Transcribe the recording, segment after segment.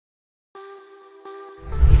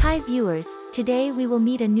Hi viewers, today we will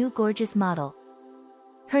meet a new gorgeous model.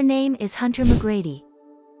 Her name is Hunter McGrady.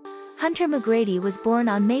 Hunter McGrady was born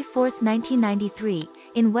on May 4, 1993,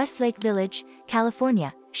 in Westlake Village,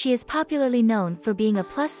 California. She is popularly known for being a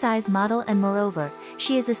plus-size model and moreover,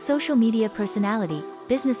 she is a social media personality,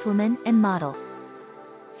 businesswoman and model.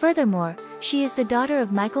 Furthermore, she is the daughter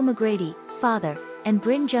of Michael McGrady, father, and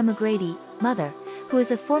Brynja McGrady, mother, who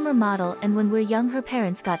is a former model, and when we're young her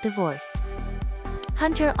parents got divorced.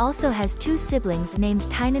 Hunter also has two siblings named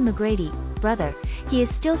Tynan McGrady, brother. He is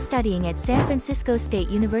still studying at San Francisco State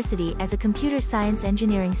University as a computer science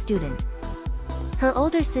engineering student. Her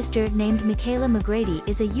older sister named Michaela McGrady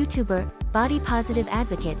is a YouTuber, body-positive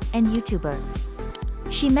advocate, and YouTuber.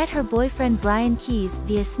 She met her boyfriend Brian Keys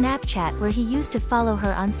via Snapchat, where he used to follow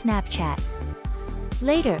her on Snapchat.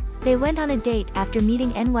 Later, they went on a date after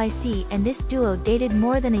meeting NYC, and this duo dated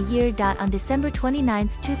more than a year. On December 29,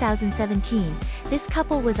 2017, this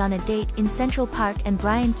couple was on a date in Central Park and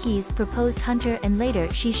Brian Keys proposed Hunter, and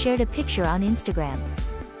later she shared a picture on Instagram.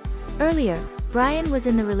 Earlier, Brian was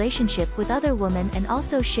in the relationship with other women and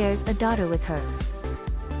also shares a daughter with her.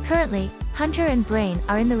 Currently, Hunter and Brain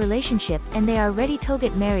are in the relationship and they are ready to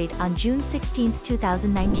get married on June 16,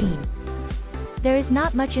 2019. There is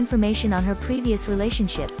not much information on her previous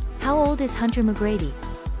relationship. How old is Hunter McGrady?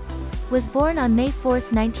 Was born on May 4,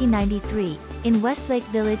 1993, in Westlake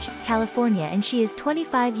Village, California, and she is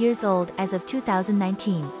 25 years old as of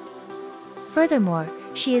 2019. Furthermore,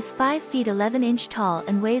 she is 5 feet 11 inches tall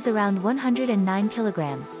and weighs around 109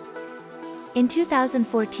 kilograms. In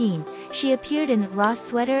 2014, she appeared in Ross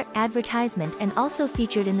Sweater advertisement and also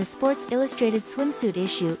featured in the Sports Illustrated swimsuit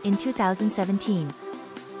issue in 2017.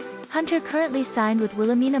 Hunter currently signed with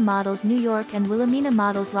Wilhelmina Models New York and Wilhelmina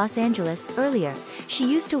Models Los Angeles. Earlier, she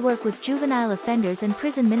used to work with juvenile offenders and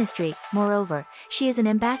prison ministry. Moreover, she is an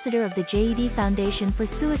ambassador of the JED Foundation for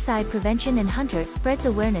Suicide Prevention, and Hunter spreads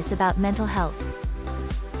awareness about mental health.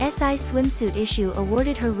 SI Swimsuit issue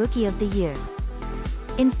awarded her Rookie of the Year.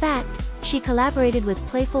 In fact, she collaborated with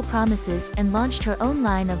Playful Promises and launched her own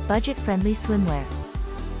line of budget-friendly swimwear.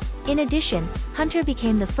 In addition, Hunter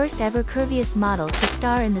became the first ever curviest model to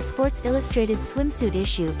star in the Sports Illustrated swimsuit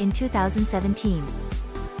issue in 2017.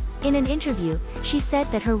 In an interview, she said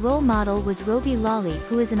that her role model was Robbie Lawley,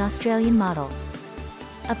 who is an Australian model.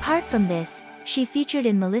 Apart from this, she featured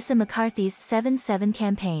in Melissa McCarthy's 7/7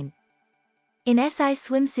 campaign. In SI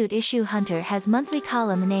Swimsuit issue, Hunter has monthly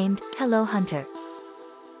column named, Hello Hunter.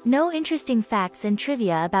 No interesting facts and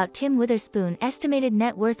trivia about Tim Witherspoon. Estimated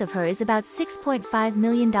net worth of her is about $6.5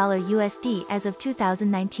 million USD as of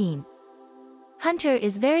 2019. Hunter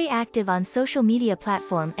is very active on social media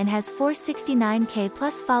platform and has 469k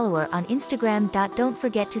plus follower on Instagram. Don't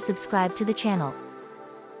forget to subscribe to the channel.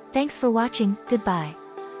 Thanks for watching, goodbye.